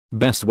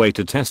Best way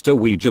to test a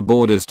Ouija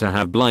board is to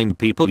have blind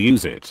people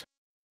use it.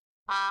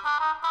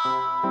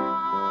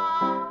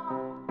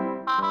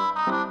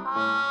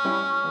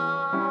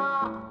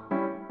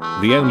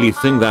 The only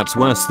thing that's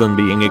worse than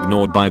being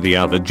ignored by the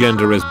other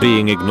gender is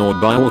being ignored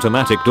by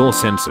automatic door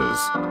sensors.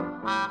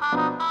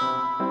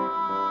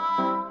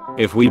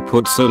 If we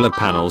put solar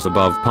panels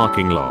above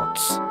parking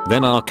lots,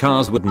 then our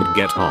cars wouldn't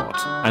get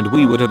hot, and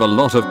we would have a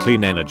lot of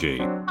clean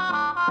energy.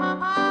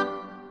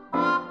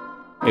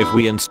 If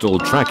we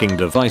installed tracking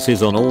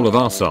devices on all of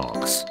our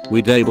socks,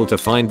 we'd able to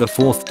find the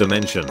fourth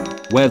dimension,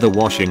 where the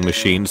washing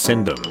machines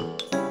send them.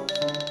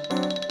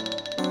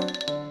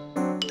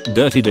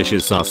 Dirty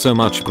dishes are so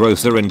much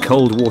grosser in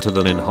cold water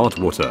than in hot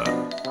water.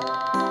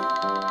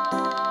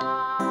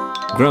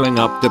 Growing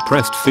up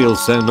depressed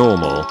feels so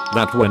normal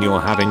that when you're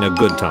having a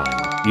good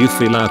time, you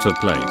feel out of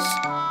place.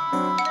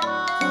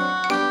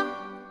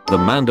 The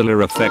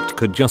Mandela effect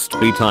could just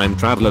be time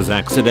travelers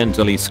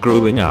accidentally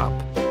screwing up.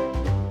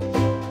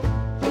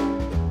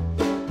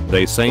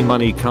 They say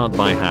money can't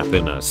buy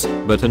happiness,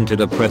 but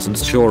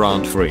antidepressants sure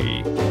aren't free.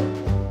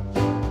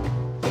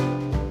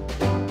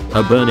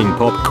 A burning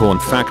popcorn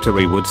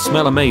factory would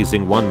smell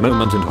amazing one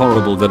moment and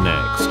horrible the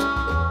next.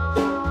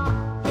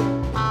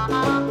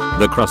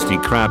 The Krusty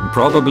Krab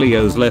probably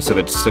owes less of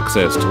its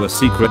success to a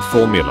secret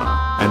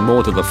formula, and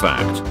more to the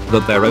fact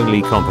that their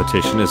only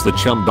competition is the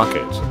chum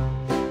bucket.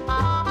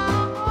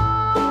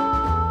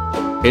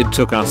 It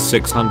took us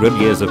 600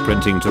 years of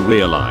printing to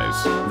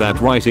realize that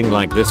writing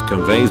like this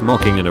conveys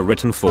mocking in a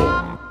written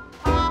form.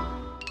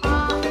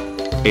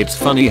 It's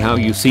funny how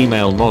you see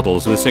male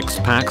models with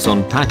 6-packs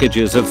on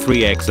packages of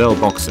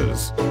 3XL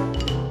boxes.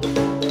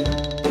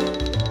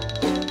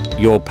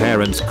 Your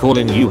parents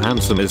calling you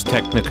handsome is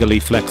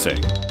technically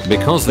flexing,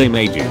 because they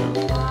made you.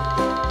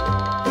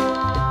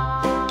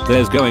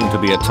 There's going to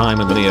be a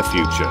time in the near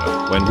future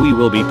when we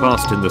will be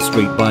passed in the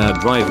street by a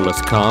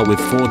driverless car with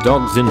 4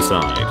 dogs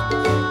inside.